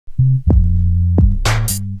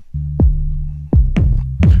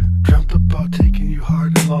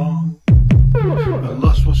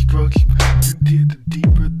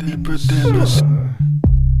endless.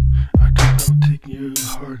 I dreamt of taking you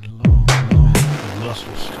hard and long, long,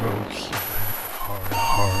 lustful strokes,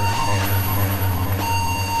 hard.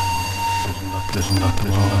 There's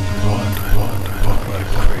nothing wrong. Fuck like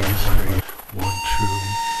crazy. One true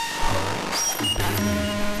heart, baby.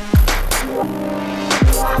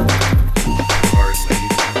 Hard lady.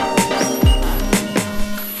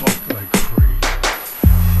 Fuck like crazy.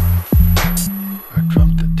 I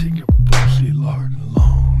dreamt of taking your pussy hard and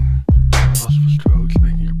long, lustful strokes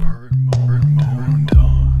making your purr moan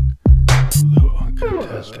dawn. A little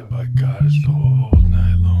uncontested by God is the whole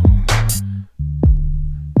night long.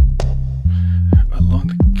 I long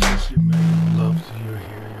to kiss you, make love to you,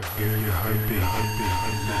 hear your heartbeat, and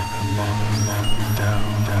long down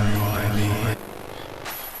all I need,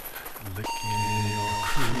 licking your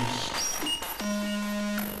crease.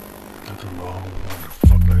 Nothing wrong with a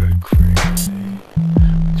fuck like crazy.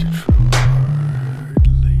 But your true heart,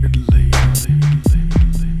 lady.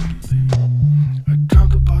 I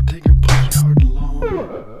dreamt about taking pussy hard and long,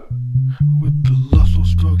 with the lustful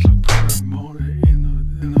strokes of purr moaning in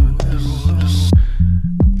the sun.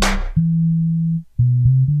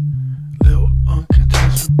 Little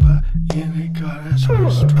uncontested by any goddess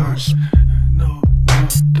hearts. No,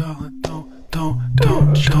 darling, don't.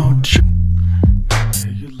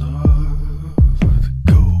 Hey, you love to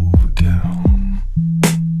go down.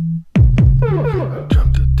 I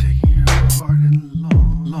dreamt of taking you hard and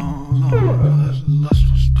long,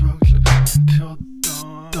 lustful strokes until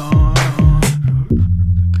dawn.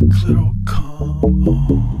 The glitter will come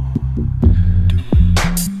on. Do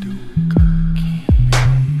keep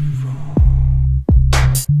me wrong.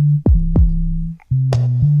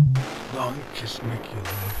 Long kiss make you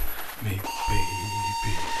love me,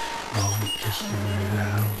 baby. Long kiss you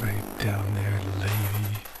down, right down there,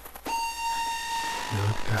 lady. You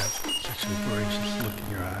look that sexually voracious look in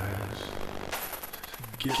your eyes.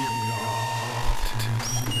 Get me off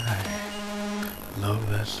tonight. Love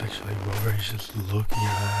that sexually voracious look in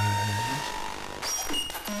your eyes.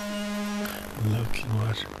 Looking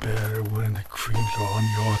much better when the creams are on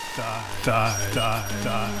your thigh.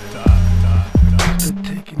 After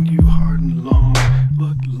taking you hard and long,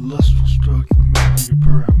 look lustful stroke making you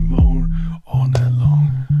purr and moan all night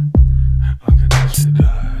long. Uncontested, I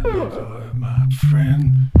love her, my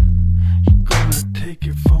friend. You're gonna take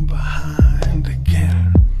it from behind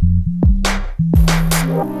again.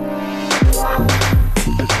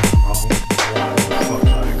 There's nothing wrong with you, fuck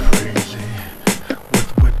like crazy.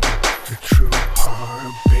 With the true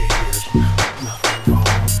heart, baby. There's nothing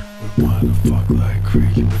wrong with wanting to fuck like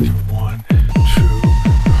crazy with your one true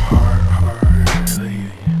heart,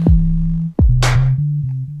 lady.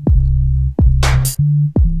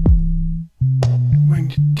 When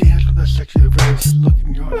you dance with that sexually voracious look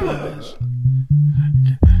in your eyes,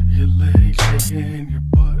 your legs shaking, your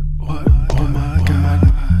butt, oh my God,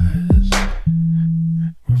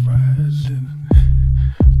 we're rising,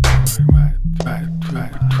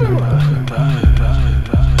 right between my thighs.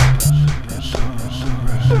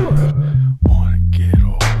 Wanna get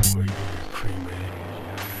over your creamy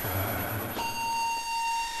eyes.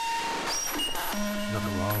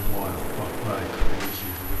 Nothing wrong with wanting to fuck like crazy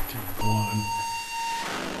with you, one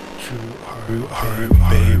true heart,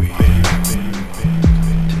 baby.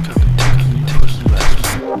 Taking you pussy last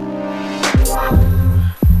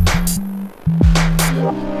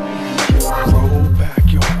roll back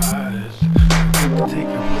your eyes. Take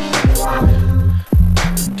your pussy last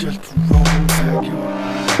just roll back your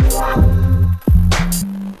eyes.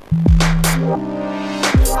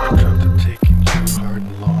 I dreamt of taking you hard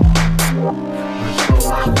and long, with slow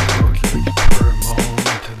strokes make you purr moan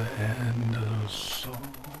to the end of the song.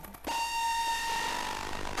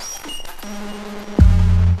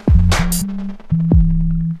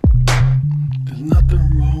 There's nothing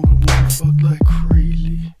wrong with one fuck like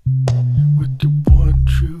crazy with your one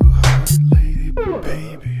true heart, lady,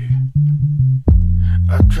 baby.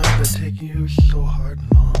 I dreamt of taking you so hard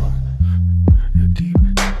and long. You're deep,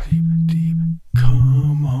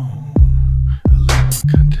 come on. A little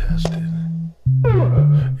contested.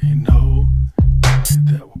 You know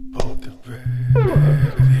that we're both ready,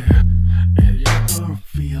 and you're gonna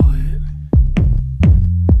feel it.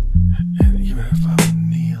 And even if I'm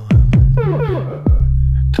kneeling,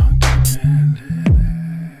 tongue deep in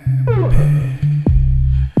that bed.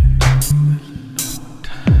 There's no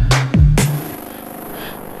time.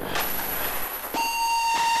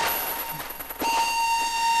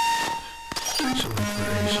 Sexually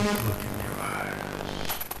voracious look in your eyes.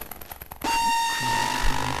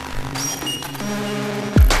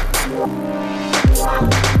 Your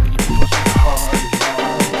pussy hard,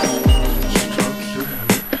 long, structured,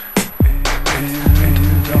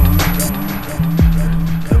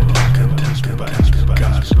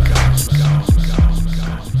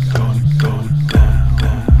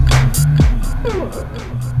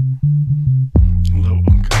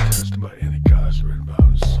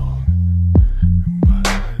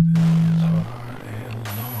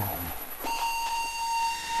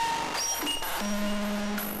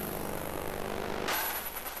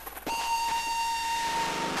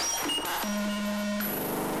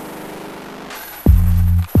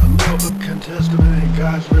 Testament and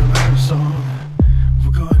God's revival song.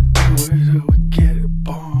 We're gonna do it till we get it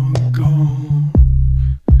bong gone.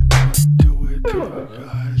 Do it till you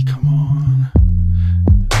guys come on.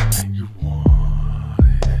 And you want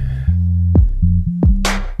it.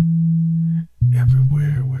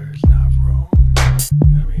 Everywhere where it's not wrong.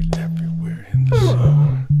 I mean, everywhere in the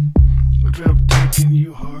song. I'm taking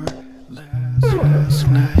you hard. Last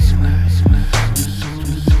night.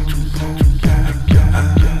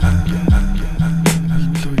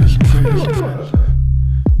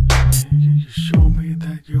 You show me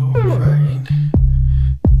that you're right.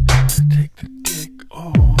 Take the dick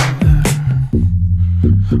all night.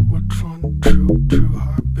 What's from true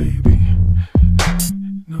heart, baby?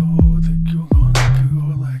 Know that you're gonna do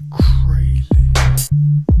like crazy.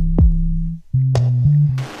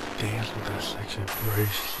 Dance with that sexy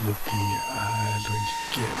grace. Look in your eyes when you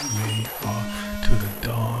get me off to the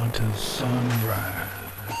dawn, to the sunrise.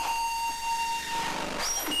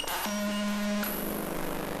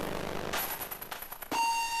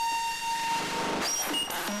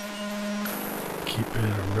 Keep it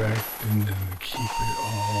erect and then keep it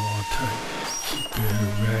all tight. Keep it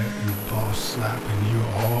erect and ball slapping you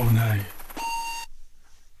all night.